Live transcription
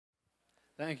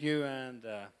Thank you and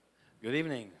good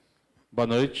evening. Boa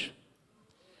noite.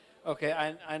 Okay,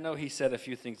 I know he said a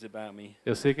few things about me.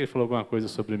 Eu sei que ele falou alguma coisa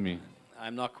sobre mim.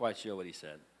 I'm not quite sure what he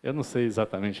said. Eu não sei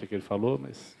exatamente o que ele falou,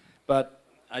 mas... But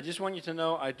I just want you to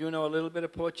know I do know a little bit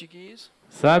of Portuguese.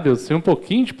 Sabe, eu sei um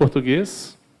pouquinho de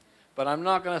português, But I'm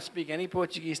not going to speak any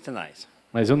Portuguese tonight.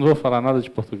 mas eu não vou falar nada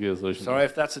de português hoje. Sorry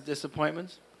if that's a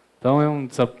disappointment. Então,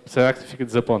 será que você fica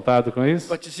desapontado com isso?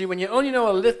 But you see, when you only know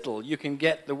a little, you can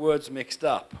get the words mixed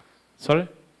up. Sorry?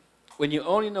 When you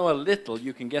only know a little,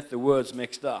 you can get the words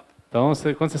mixed up. Então,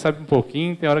 quando você sabe um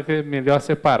pouquinho, tem hora que é melhor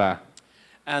separar.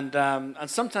 And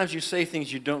sometimes you say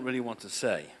things you don't really want to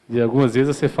say. E algumas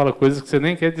vezes você fala coisas que você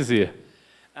nem quer dizer.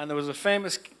 And there was a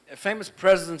famous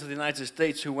president of the United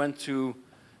States who went to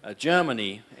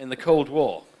Germany in the Cold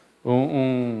War.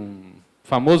 Um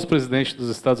famoso presidente dos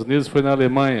Estados Unidos foi na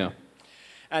Alemanha.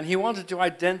 And he wanted to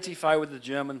identify with the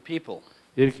German people.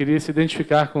 Ele queria se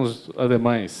identificar com os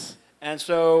alemães. And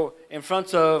so, in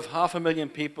front of 500,000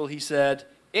 people, he said,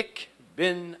 "Ich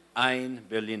bin ein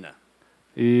Berliner."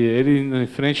 E ele, em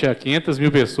frente a 500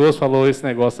 mil pessoas, falou esse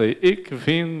negócio aí. Ich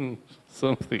bin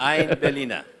something. Ein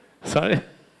Berliner. Sorry?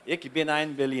 Ich bin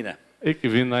ein Berliner. Ich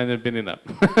bin ein Berliner.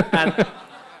 And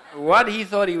what he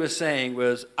thought he was saying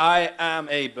was, I am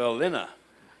a Berliner.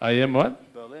 I am what?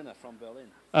 Berliner, from Berlin.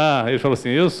 Ah, ele falou assim,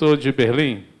 eu sou de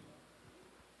Berlim.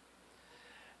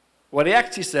 What he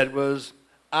actually said was,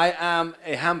 I am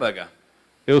a hamburger.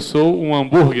 Eu sou um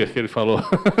hambúrguer, que ele falou.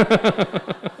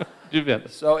 De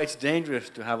verdade. So it's dangerous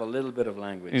to have a little bit of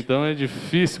language. Então é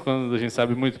difícil quando a gente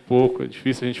sabe muito pouco, é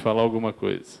difícil a gente falar alguma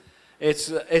coisa.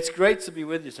 It's great to be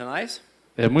with you tonight.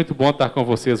 É muito bom estar com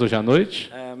vocês hoje à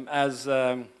noite. As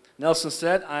Nelson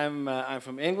said, I'm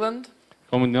from England.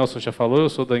 Como o Nelson já falou, eu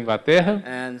sou da Inglaterra.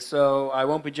 And so I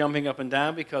won't be jumping up and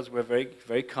down because we're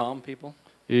very calm people.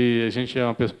 E a gente é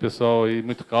um pessoal aí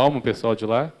muito calmo, um pessoal de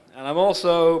lá. And I'm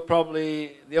also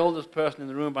probably the oldest person in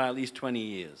the room by at least 20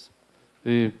 years.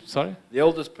 Sorry? The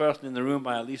oldest person in the room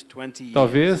by at least 20 years.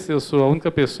 Talvez eu sou a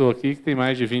única pessoa aqui que tem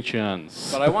mais de 20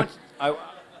 anos. But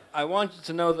I want you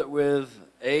to know that with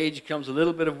age comes a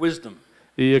little bit of wisdom.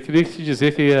 E eu queria te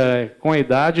dizer que com a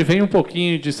idade vem um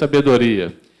pouquinho de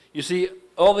sabedoria. You see,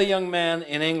 all the young men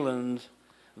in England,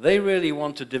 they really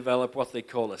want to develop what they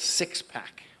call a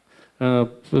six-pack.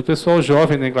 O pessoal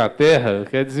jovem na Inglaterra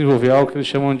quer desenvolver algo que eles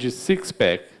chamam de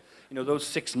six-pack. You know, those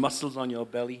 6 muscles on your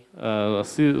belly.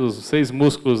 Os 6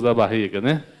 músculos da barriga,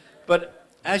 né? But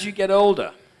as you get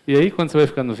older, e aí, quando você vai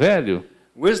ficando velho,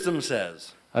 wisdom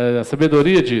says, a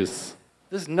sabedoria diz,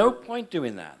 there's no point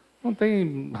doing that. Não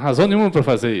tem razão nenhuma para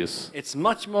fazer isso. It's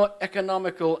much more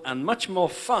economical and much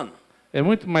more fun. É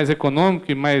muito mais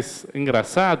econômico e mais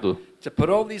engraçado to put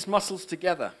all these muscles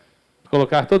together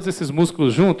colocar todos esses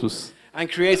músculos juntos and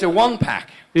create a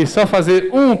one-pack. E só fazer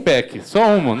um pack,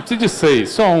 só uma, não precisa de 6,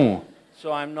 só um. So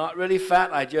I'm not really fat,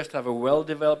 I just have a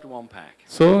well-developed one-pack.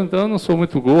 Então eu não sou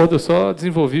muito gordo, eu só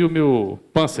desenvolvi o meu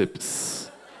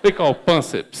pânceps. We call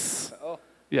pânceps. Oh.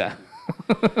 Yeah.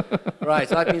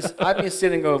 Right, I've been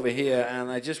sitting over here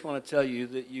and I just want to tell you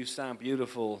that you sound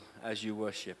beautiful as you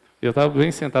worship. Eu estava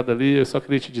bem sentado ali, eu só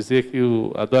queria te dizer que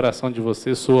a adoração de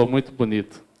vocês soa muito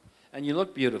bonito. And you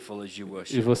look beautiful as you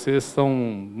worship. E vocês são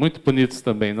muito bonitos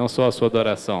também, não só a sua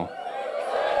adoração.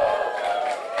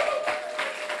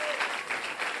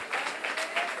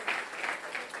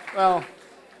 Well,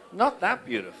 not that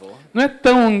beautiful. Não é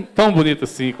tão bonito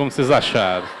assim como vocês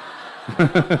acharam.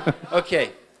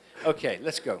 Okay,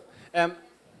 let's go.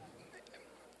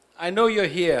 I know you're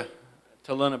here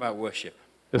to learn about worship.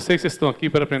 Eu sei que vocês estão aqui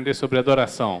para aprender sobre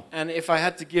adoração. And if I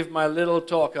had to give my little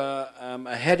talk a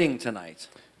heading tonight,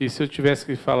 e se eu tivesse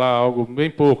que falar algo bem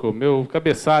pouco, meu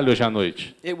cabeçalho hoje à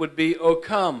noite, it would be, "Oh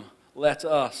come, let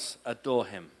us adore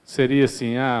him." Seria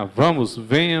assim,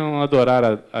 venham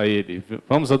adorar a Ele,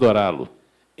 vamos adorá-lo.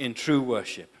 In true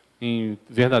worship. Em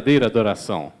verdadeira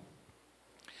adoração.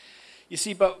 You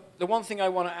see, but the one thing I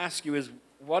want to ask you is,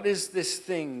 what is this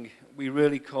thing we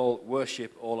really call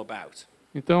worship all about?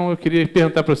 Então eu queria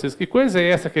perguntar para vocês, que coisa é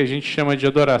essa que a gente chama de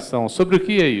adoração? Sobre o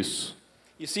que é isso?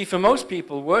 You see, for most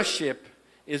people, worship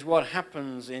is what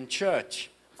happens in church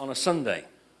on a Sunday.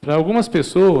 Para algumas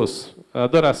pessoas, a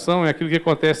adoração é aquilo que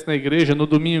acontece na igreja no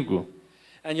domingo.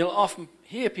 And you'll often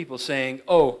hear people saying,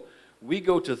 "Oh, we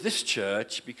go to this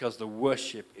church because the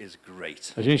worship is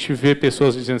great." A gente vê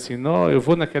pessoas dizendo assim, não, eu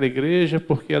vou naquela igreja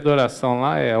porque a adoração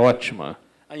lá é ótima.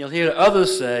 And you'll hear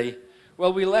others say,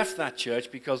 "Well, we left that church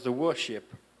because the worship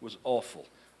was awful."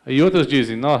 E outros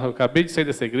dizem, não, eu acabei de sair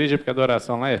dessa igreja porque a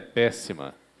adoração lá é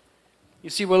péssima. You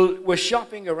see, we're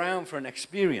shopping around for an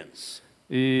experience.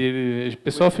 E o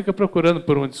pessoal fica procurando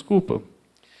por uma desculpa.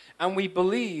 And we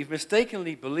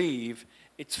mistakenly believe,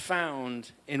 it's found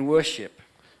in worship.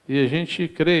 E a gente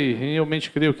crê, realmente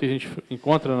crê o que a gente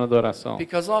encontra na adoração.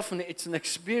 Because often it's an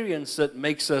experience that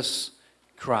makes us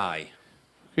cry.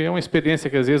 Porque é uma experiência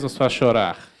que às vezes nos faz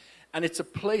chorar. And it's a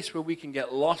place where we can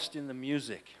get lost in the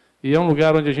music. E é um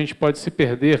lugar onde a gente pode se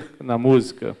perder na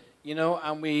música. You know,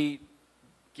 and we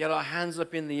get our hands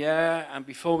up in the air, and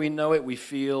before we know it, we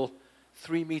feel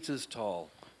 3 meters tall.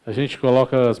 A gente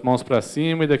coloca as mãos para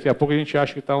cima e daqui a pouco a gente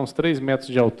acha que está a uns 3 metros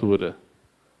de altura.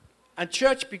 And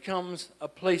church becomes a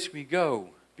place we go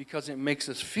because it makes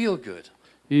us feel good.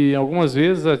 E algumas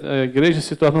vezes a igreja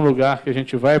se torna um lugar que a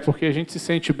gente vai porque a gente se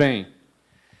sente bem.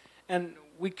 And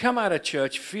we come out of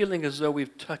church feeling as though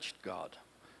we've touched God.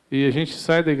 E a gente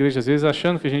sai da igreja às vezes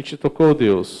achando que a gente tocou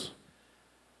Deus.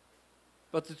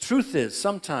 But the truth is,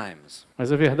 sometimes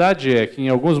Mas a verdade é que em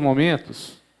alguns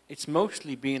momentos it's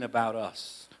mostly been about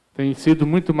us. tem sido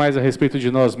muito mais a respeito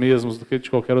de nós mesmos do que de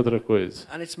qualquer outra coisa.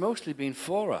 And it's mostly been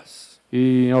for us,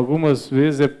 E em algumas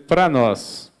vezes é para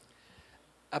nós,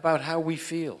 about how we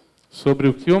feel. sobre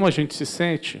o que como a gente se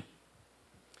sente.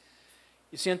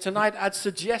 You see, and tonight I'd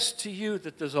suggest to you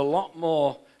that there's a lot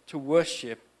more to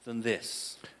worship than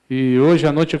this. E hoje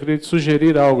à noite eu queria te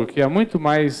sugerir algo que é muito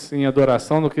mais em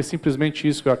adoração do que simplesmente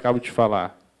isso que eu acabo de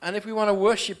falar. And if we want to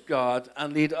worship God and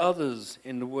lead others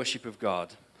in the worship of God,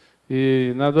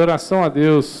 E na adoração a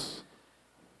Deus,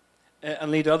 and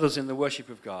lead others in the worship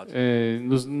of God,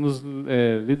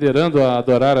 liderando a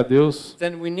adorar a Deus,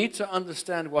 then we need to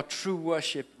understand what true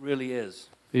worship really is.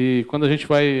 e quando a gente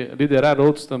vai liderar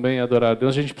outros também a adorar a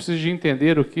Deus, a gente precisa de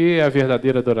entender o que é a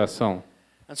verdadeira adoração.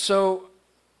 And so,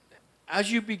 as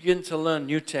you begin to learn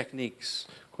new techniques,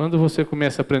 Quando você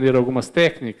começa a aprender algumas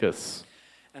técnicas,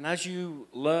 and as you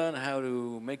learn how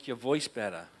to make your voice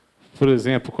better, por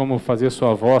exemplo, como fazer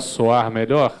sua voz soar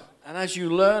melhor, and as you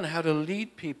learn how to lead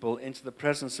people into the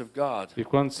presence of God, e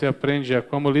quando você aprende a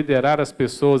como liderar as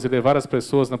pessoas e levar as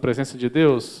pessoas na presença de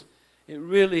Deus, it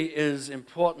really is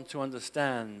important to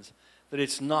understand that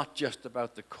it's not just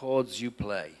about the chords you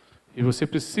play. e você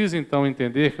precisa então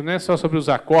entender que não é só sobre os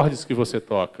acordes que você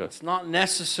toca, It's not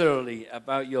necessarily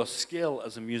about your skill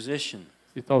as a musician.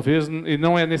 e talvez e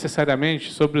não é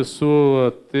necessariamente sobre a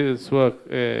sua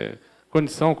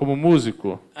condição como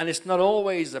músico, And it's not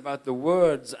always about the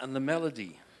words and the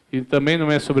melody. e também não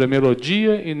é sobre a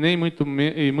melodia e nem muito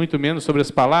menos sobre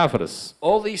as palavras.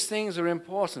 All these things are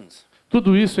important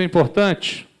Tudo isso é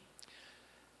importante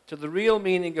to the real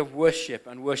meaning of worship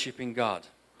and worshiping God.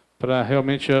 para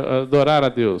realmente adorar a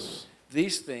Deus.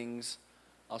 These things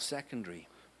are secondary.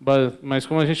 Mas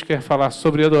como a gente quer falar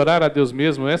sobre adorar a Deus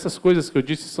mesmo, essas coisas que eu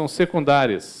disse são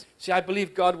secundárias. See, I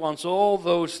believe God wants all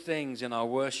those things in our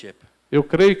worship. Eu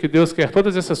creio que Deus quer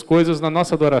todas essas coisas na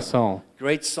nossa adoração.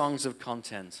 Great songs of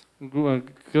content.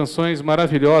 Canções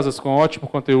maravilhosas com ótimo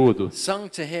conteúdo. Sung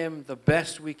to Him the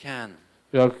best we can.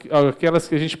 Aquelas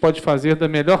que a gente pode fazer da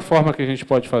melhor forma que a gente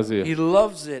pode fazer. He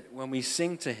loves it when we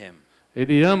sing to Him.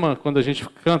 Ele ama quando a gente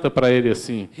canta para Ele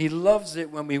assim. He loves it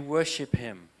when we worship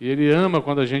Him. E Ele ama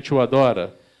quando a gente o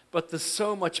adora. But there's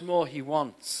so much more He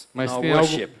wants in Mas our tem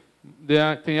worship.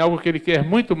 tem algo que Ele quer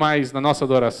muito mais na nossa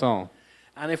adoração.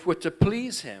 And if we're to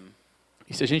please Him,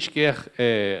 E se a gente quer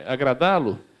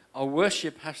agradá-lo, our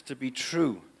worship has to be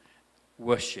true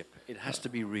worship. It has to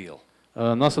be real.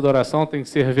 a nossa adoração tem que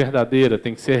ser verdadeira,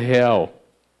 tem que ser real.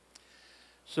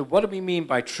 So what do we mean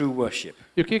by true worship?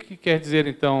 E o que quer dizer,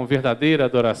 então, verdadeira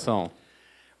adoração?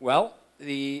 Well,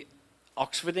 the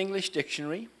Oxford English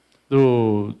Dictionary,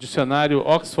 Do dicionário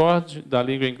Oxford da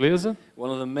língua inglesa,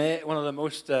 one of the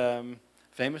most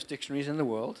famous dictionaries in the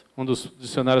world, um dos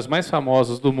dicionários mais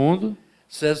famosos do mundo,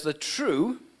 says that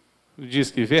true diz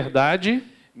que verdade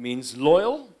means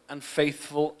loyal and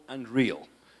faithful and real.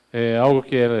 é algo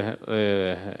que é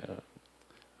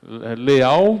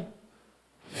leal,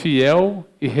 fiel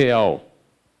e real.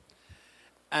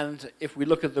 And if we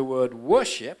look at the word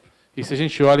worship, E se a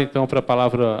gente olha então para a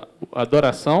palavra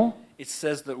adoração, it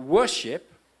says that worship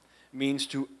means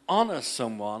to honor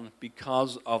someone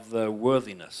because of their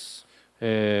worthiness.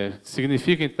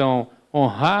 significa então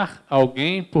honrar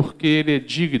alguém porque ele é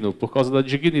digno, por causa da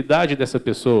dignidade dessa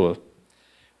pessoa.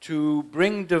 To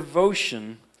bring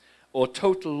devotion or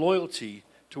total loyalty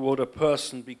toward a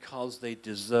person because they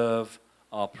deserve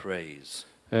our praise.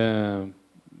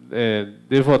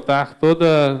 Devotar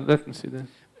toda...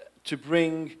 To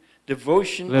bring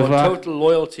devotion Levar- or total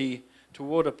loyalty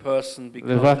toward a person because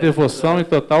Levar they devoção e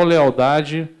deserve, total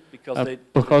lealdade because they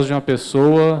por causa de uma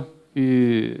pessoa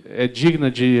que é digna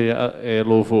de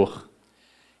louvor.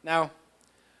 Now,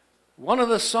 one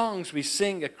of the songs we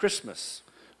sing at Christmas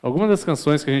Algumas das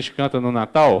canções que a gente canta no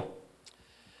Natal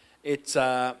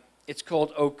It's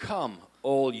called, "O come,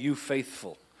 all you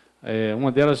faithful."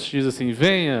 Uma delas diz assim: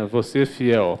 venha, você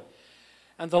fiel.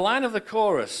 And the line of the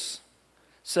chorus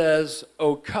says,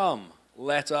 "O come,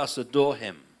 let us adore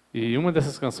him." E uma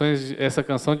dessas canções, essa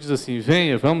canção diz assim: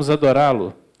 venha, vamos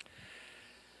adorá-lo.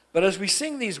 But as we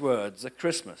sing these words at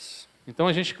Christmas, Então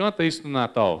a gente canta isso no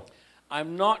Natal.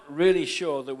 I'm not really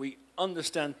sure that we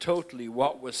understand totally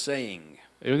what we're saying.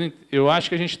 Eu acho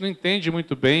que a gente não entende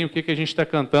muito bem o que a gente está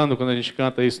cantando quando a gente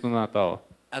canta isso no Natal.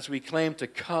 As we claim to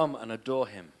come and adore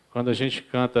him. Quando a gente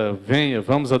canta, venha,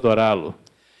 vamos adorá-lo.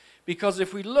 Because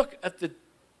if we look at the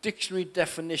dictionary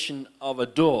definition of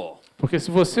adore, Porque se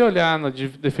você olhar na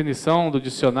definição do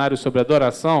dicionário sobre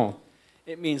adoração,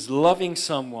 it means loving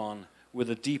someone with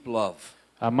a deep love.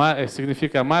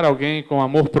 significa amar alguém com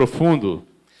amor profundo.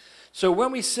 So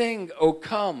when we sing, "O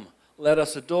come, let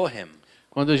us adore him,"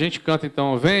 Quando a gente canta,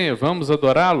 então, venha, vamos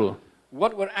adorá-lo,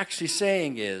 what we're actually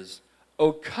saying is,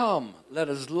 "O come, let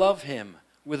us love him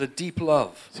with a deep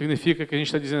love." significa que a gente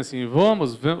está dizendo assim,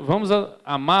 vamos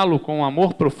amá-lo com um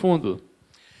amor profundo.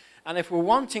 And if we're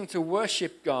wanting to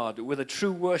worship God with a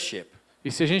true worship,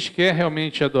 E se a gente quer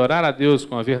realmente adorar a Deus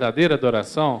com a verdadeira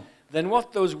adoração, then what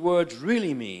those words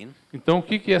really mean então o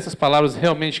que essas palavras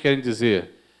realmente querem dizer?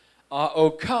 are,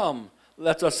 "O come,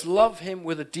 let us love him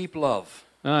with a deep love."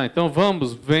 Então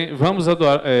vamos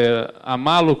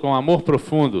amá-lo com amor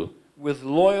profundo, With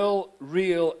loyal,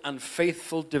 real, and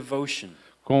faithful devotion.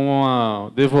 com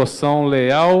uma devoção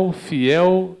leal,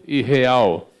 fiel e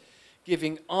real,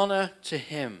 Giving honor to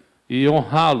him, e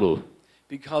honrá-lo,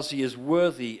 because he is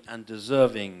worthy and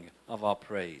deserving of our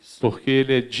praise. porque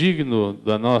ele é digno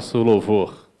do nosso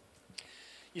louvor.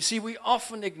 You see, we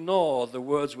often ignore the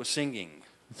words we're singing.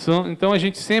 Então a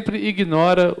gente sempre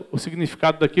ignora o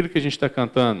significado daquilo que a gente está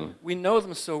cantando. We know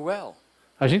them so well.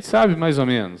 A gente sabe mais ou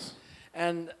menos.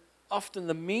 And often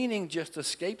the meaning just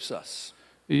escapes us.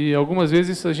 E algumas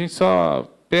vezes a gente só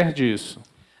perde isso.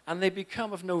 And they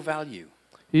become of no value.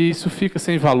 E isso fica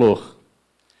sem valor.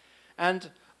 And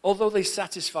although they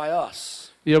satisfy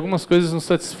us, E algumas coisas nos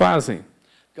satisfazem.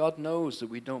 God knows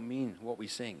that we don't mean what we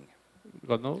sing.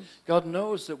 God knows? God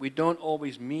knows that we don't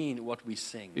always mean what we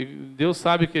sing. E Deus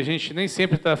sabe que a gente nem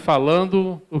sempre está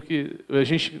falando o que a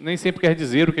gente nem sempre quer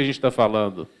dizer o que a gente está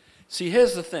falando. See,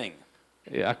 here's the thing.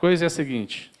 A coisa é a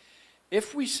seguinte: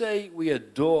 If we say we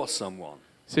adore someone,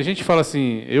 se a gente fala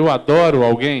assim, eu adoro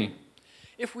alguém,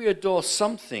 if we adore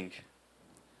something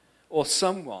or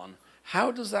someone,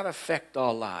 how does that affect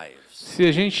our lives? se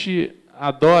a gente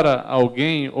adora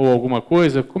alguém ou alguma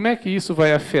coisa, como é que isso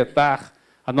vai afetar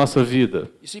a nossa vida?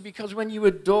 You see, because when you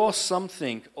adore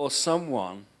something or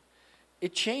someone,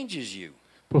 it changes you.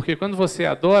 Porque quando você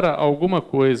adora alguma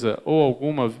coisa ou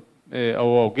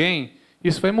ou alguém,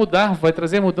 isso vai mudar, vai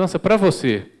trazer mudança para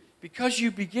você. Because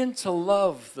you begin to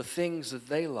love the things that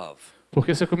they love.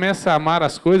 Porque você começa a amar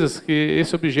as coisas que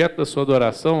esse objeto da sua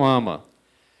adoração ama.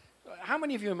 How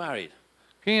many of you are married?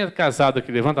 Quem é casado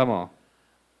aqui? Levanta a mão.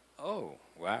 Oh,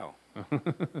 wow.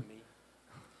 Me.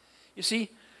 You see,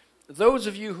 those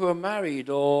of you who are married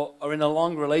or are in a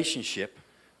long relationship,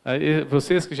 Aí,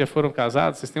 vocês que já foram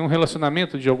casados, vocês têm um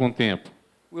relacionamento de algum tempo.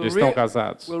 Eles estão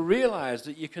casados. will realize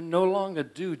that you can no longer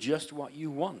do just what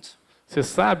you want. Você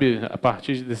sabe, a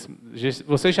partir desse,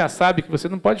 você já sabe que você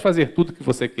não pode fazer tudo o que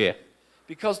você quer.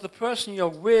 Because the person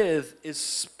you're with is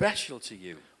special to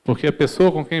you Porque a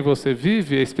pessoa com quem você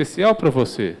vive é especial para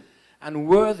você. and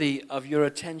worthy of your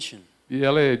attention. E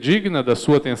ela é digna da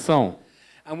sua atenção.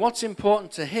 And what's important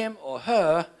to him or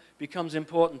her becomes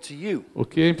important to you. O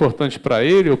que é importante para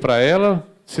ele ou para ela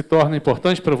se torna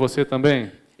importante para você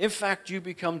também. In fact, you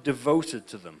become devoted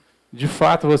to them. De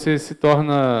fato, você se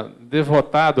torna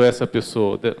devotado a essa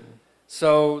pessoa.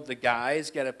 So the guys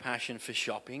get a passion for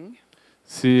shopping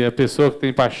Se a pessoa que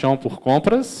tem paixão por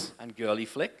compras, and girly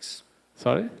flicks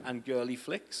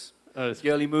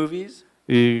girly movies,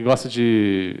 e gosta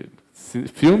de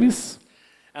filmes,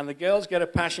 and the girls get a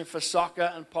passion for soccer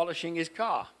and polishing his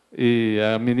car. e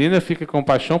a menina fica com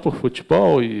paixão por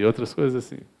futebol e outras coisas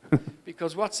assim.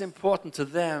 Because what's important to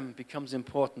them becomes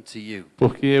important to you.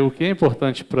 Porque o que é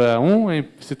importante para um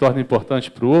se torna importante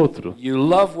para o outro. You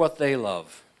love what they love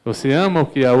Você ama o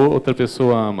que a outra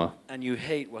pessoa ama. and you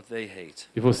hate what they hate.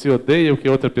 E você odeia o que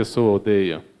a outra pessoa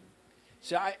odeia.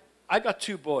 See, I got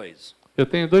 2 boys Eu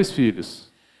tenho 2 filhos.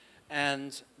 and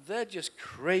they're just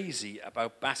crazy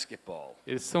about basketball.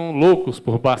 Eles são loucos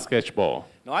por basquetebol.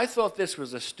 Now, I thought this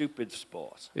was a stupid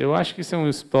sport. Eu acho que isso é um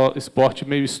esporte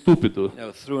meio estúpido. You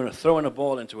know, throwing a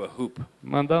ball into a hoop.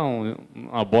 Mandar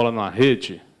uma bola na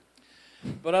rede.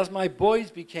 But as my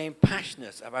boys became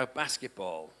passionate about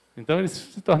basketball, Então eles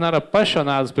se tornaram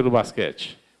apaixonados pelo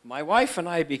basquete. My wife and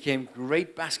I became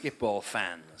great basketball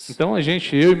fans. Então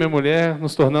eu e minha mulher,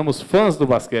 nos tornamos fãs do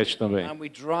basquete também. And we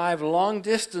drive long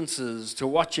distances to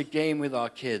watch a game with our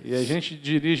kids. E a gente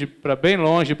dirige para bem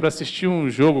longe para assistir um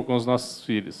jogo com os nossos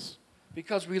filhos.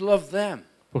 Because we love them.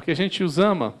 Porque a gente os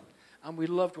ama. And we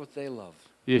loved what they love.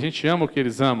 E a gente ama o que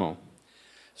eles amam.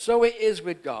 So it is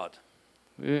with God.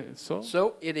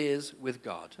 So it is with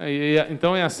God.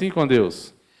 Então é assim com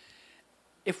Deus.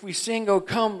 If we sing, "Oh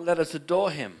come, let us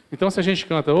adore him." Então se a gente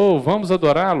canta, vamos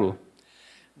adorá-lo,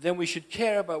 then we should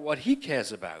care about what he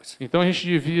cares about. Então a gente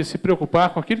devia se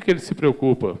preocupar com aquilo que ele se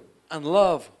preocupa. And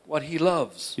love what he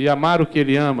loves. E amar o que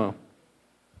ele ama.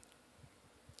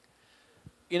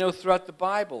 You know, throughout the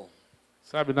Bible,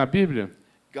 sabe, na Bíblia,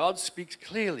 God speaks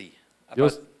clearly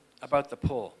about the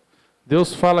poor.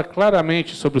 Deus fala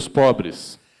claramente sobre os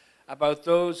pobres. About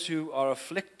those who are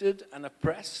afflicted and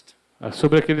oppressed.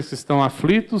 Sobre aqueles que estão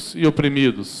aflitos e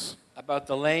oprimidos. About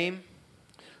the lame.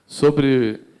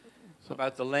 Sobre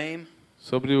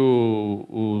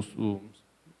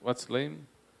what's lame?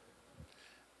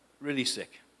 Really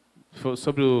sick.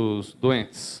 Sobre os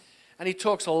doentes. And he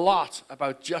talks a lot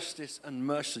about justice and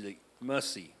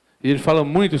mercy. E ele fala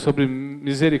muito sobre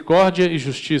misericórdia e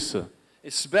justiça.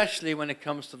 Especially when it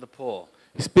comes to the poor.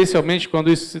 Especialmente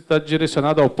quando isso está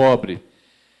direcionado ao pobre.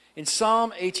 In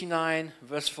Psalm 89,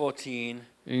 verse 14,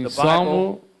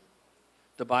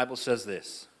 the Bible says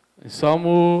this. Em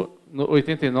Salmo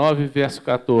 89, verso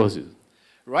 14.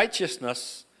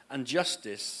 Righteousness and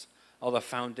justice are the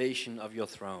foundation of your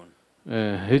throne.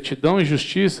 Retidão e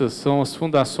justiça são as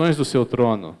fundações do seu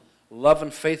trono. Love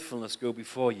and faithfulness go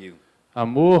before you.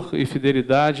 Amor e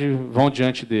fidelidade vão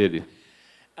diante dele.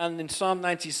 And in Psalm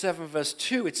 97, verse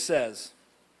 2, it says.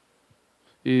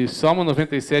 E Salmo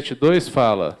 97, 2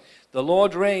 fala: The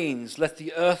Lord reigns, let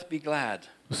the earth be glad.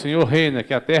 O Senhor reina,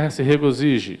 que a terra se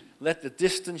regozije. Let the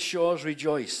distant shores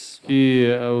rejoice. Que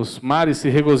os mares se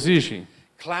regozijem.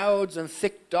 Clouds and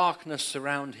thick darkness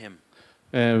surround him.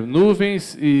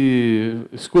 Nuvens e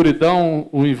escuridão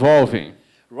o envolvem.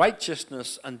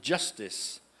 Righteousness and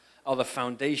justice are the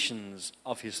foundations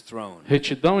of his throne.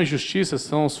 Retidão e justiça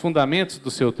são os fundamentos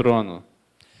do seu trono.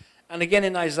 And again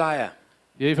in Isaiah.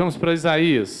 E aí vamos para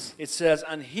Isaías. It says,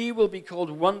 and he will be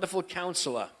called Wonderful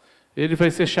Counselor. Ele vai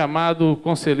ser chamado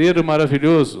Conselheiro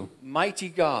Maravilhoso. Mighty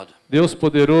God. Deus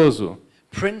Poderoso.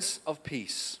 Prince of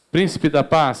Peace. Príncipe da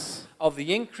Paz. Of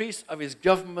the increase of his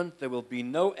government there will be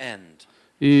no end.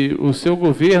 E o seu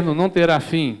governo não terá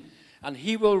fim. And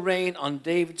he will reign on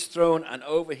David's throne and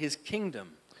over his kingdom.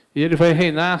 E ele vai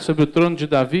reinar sobre o trono de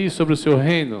Davi e sobre o seu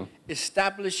reino.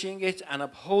 Establishing it and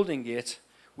upholding it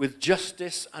with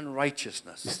justice and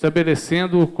righteousness.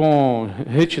 Estabelecendo com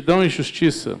retidão e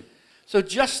justiça. So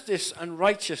justice and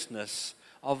righteousness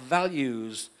are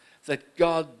values that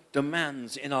God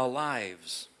demands in our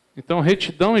lives. Então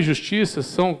retidão e justiça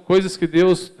são coisas que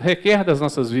Deus requer das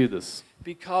nossas vidas.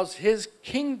 Because his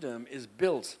kingdom is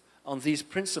built on these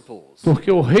principles.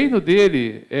 Porque o reino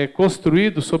dele é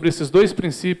construído sobre esses dois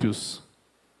princípios.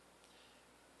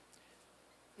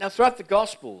 Now throughout the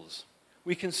Gospels,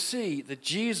 we can see that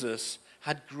Jesus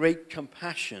had great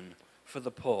compassion for the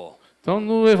poor. Então,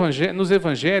 nos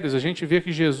evangelhos, a gente vê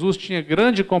que Jesus tinha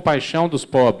grande compaixão dos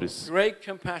pobres. Great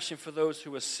compassion for those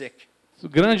who were sick.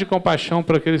 Grande compaixão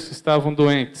para aqueles que estavam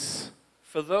doentes.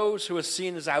 For those who were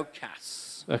seen as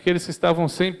outcasts. Aqueles que estavam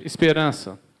sem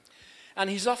esperança. And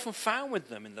he's often found with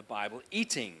them in the Bible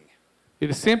eating.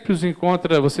 Ele sempre os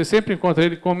encontra, você sempre encontra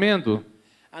ele comendo.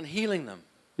 And healing them.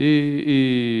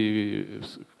 E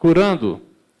curando.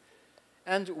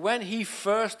 And when he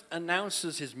first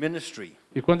announces his ministry,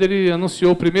 e quando ele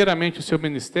anunciou primeiramente o seu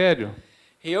ministério,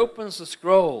 he opens the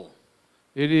scroll.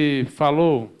 Ele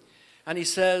falou. And he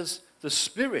says, "The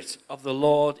Spirit of the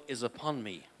Lord is upon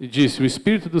me." E disse: o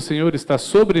Espírito do Senhor está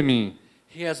sobre mim.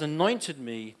 He has anointed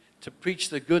me to preach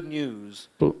the good news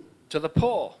to the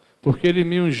poor. Porque ele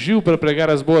me ungiu para pregar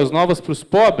as boas novas para os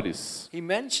pobres. He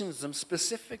mentions them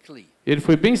specifically. Ele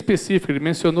foi bem específico, ele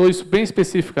mencionou isso bem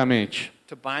especificamente.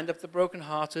 To bind up the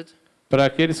brokenhearted, para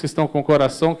aqueles que estão com o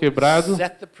coração quebrado,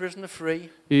 set the prisoner free,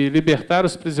 e libertar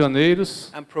os prisioneiros,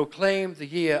 and proclaim the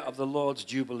year of the Lord's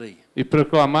jubilee. E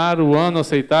proclamar o ano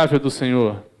aceitável do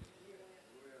Senhor.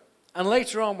 And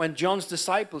later on, when John's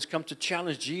disciples come to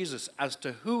challenge Jesus as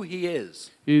to who he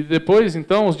is, e depois,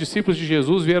 então, os discípulos de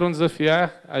Jesus vieram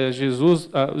desafiar a Jesus,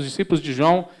 os discípulos de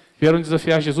João vieram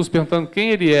desafiar Jesus perguntando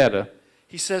quem ele era.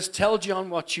 He says, "Tell John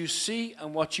what you see and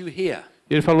what you hear."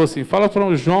 Ele falou assim: fala para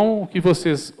o João o que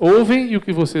vocês ouvem e o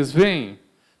que vocês veem.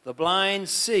 The blind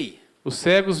see. Os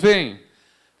cegos veem.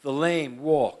 The lame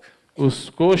walk. Os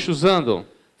coxos andam.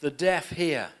 The deaf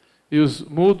hear. E os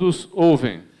mudos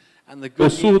ouvem.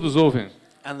 Os surdos ouvem.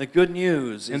 And the good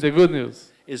news And the good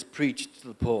news. is preached to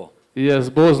the poor. E as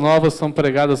boas novas são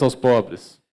pregadas aos pobres.